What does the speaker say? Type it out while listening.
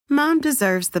Mom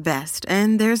deserves the best,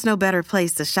 and there's no better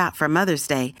place to shop for Mother's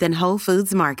Day than Whole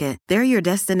Foods Market. They're your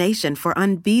destination for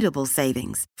unbeatable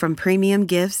savings, from premium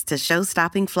gifts to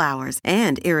show-stopping flowers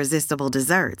and irresistible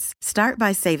desserts. Start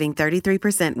by saving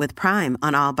 33% with Prime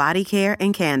on all body care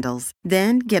and candles.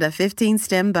 Then get a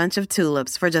 15-stem bunch of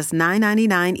tulips for just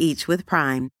 $9.99 each with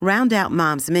Prime. Round out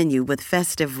Mom's menu with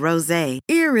festive rosé,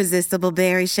 irresistible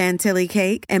berry chantilly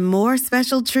cake, and more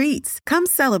special treats. Come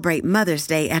celebrate Mother's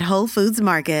Day at Whole Foods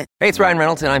Market. Hey, it's Ryan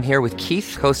Reynolds, and I'm here with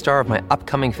Keith, co-star of my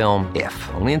upcoming film, If,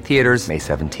 only in theaters May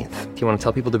 17th. Do you want to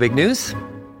tell people the big news?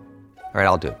 All right,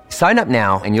 I'll do it. Sign up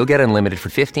now and you'll get unlimited for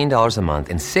 $15 a month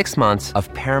and 6 months of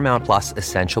Paramount Plus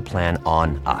Essential Plan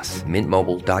on us.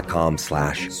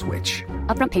 MintMobile.com/switch.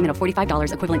 Upfront payment of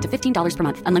 $45 equivalent to $15 per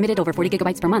month. Unlimited over 40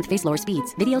 gigabytes per month. Face lower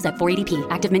speeds. Videos at 480p.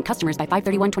 Active Mint customers by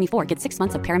 531.24 get 6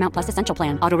 months of Paramount Plus Essential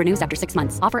Plan. Auto renews after 6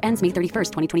 months. Offer ends May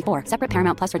 31st, 2024. Separate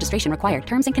Paramount Plus registration required.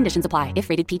 Terms and conditions apply if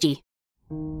rated PG.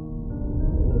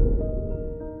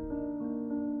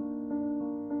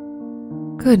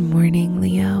 Good morning,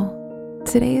 Leo.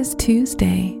 Today is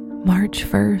Tuesday, March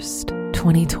 1st,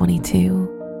 2022.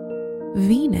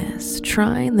 Venus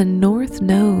trine the north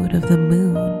node of the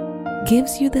moon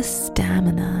gives you the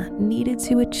stamina needed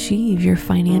to achieve your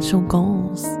financial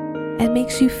goals and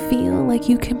makes you feel like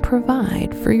you can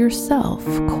provide for yourself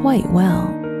quite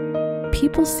well.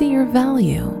 People see your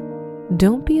value.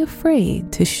 Don't be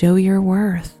afraid to show your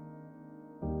worth.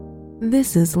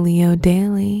 This is Leo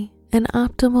Daily, an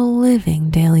Optimal Living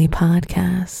Daily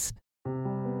podcast.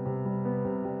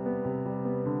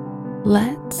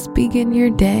 Let's begin your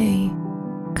day.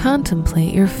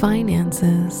 Contemplate your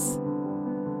finances.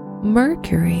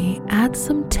 Mercury adds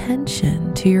some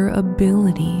tension to your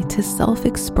ability to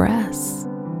self-express.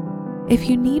 If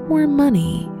you need more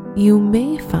money, you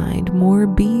may find more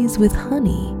bees with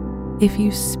honey if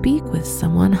you speak with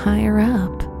someone higher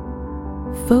up.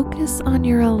 Focus on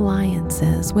your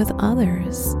alliances with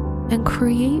others and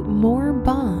create more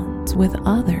bonds with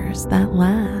others that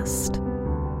last.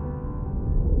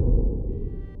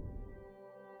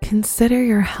 Consider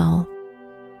your health.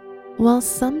 While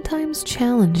sometimes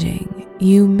challenging,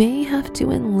 you may have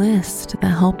to enlist the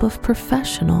help of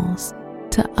professionals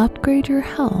to upgrade your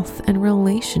health and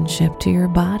relationship to your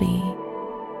body.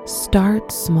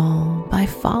 Start small by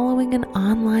following an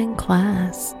online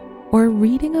class or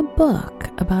reading a book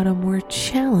about a more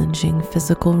challenging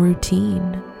physical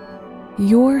routine.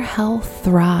 Your health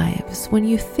thrives when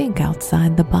you think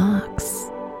outside the box.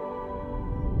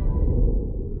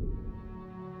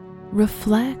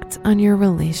 Reflect on your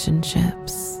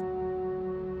relationships.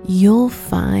 You'll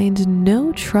find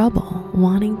no trouble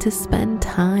wanting to spend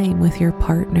time with your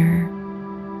partner.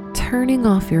 Turning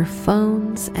off your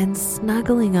phones and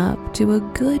snuggling up to a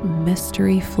good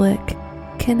mystery flick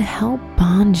can help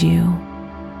bond you.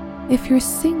 If you're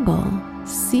single,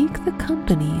 seek the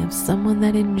company of someone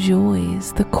that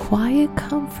enjoys the quiet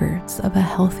comforts of a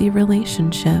healthy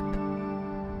relationship.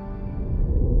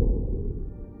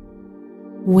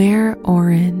 Wear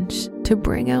orange to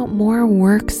bring out more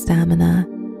work stamina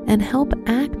and help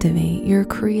activate your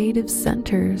creative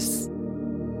centers.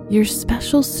 Your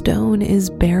special stone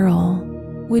is beryl,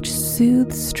 which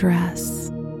soothes stress.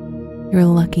 Your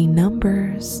lucky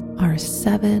numbers are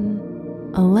 7,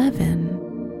 11,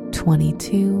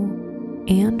 22,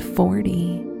 and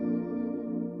 40.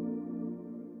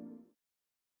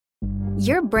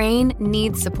 Your brain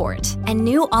needs support, and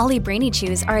new Ollie Brainy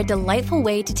Chews are a delightful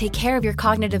way to take care of your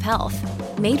cognitive health.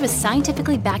 Made with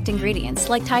scientifically backed ingredients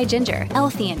like Thai ginger,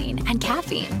 L-theanine, and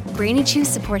caffeine, Brainy Chews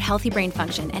support healthy brain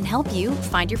function and help you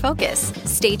find your focus,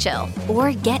 stay chill,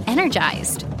 or get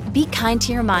energized. Be kind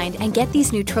to your mind and get these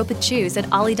nootropic chews at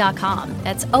ollie.com.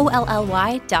 That's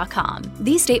OLLY.com.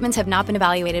 These statements have not been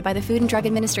evaluated by the Food and Drug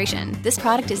Administration. This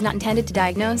product is not intended to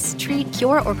diagnose, treat,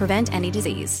 cure, or prevent any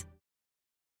disease.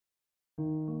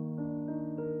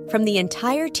 From the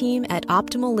entire team at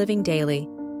Optimal Living Daily,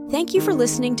 thank you for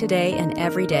listening today and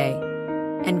every day.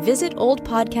 And visit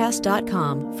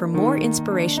oldpodcast.com for more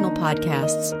inspirational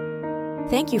podcasts.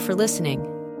 Thank you for listening.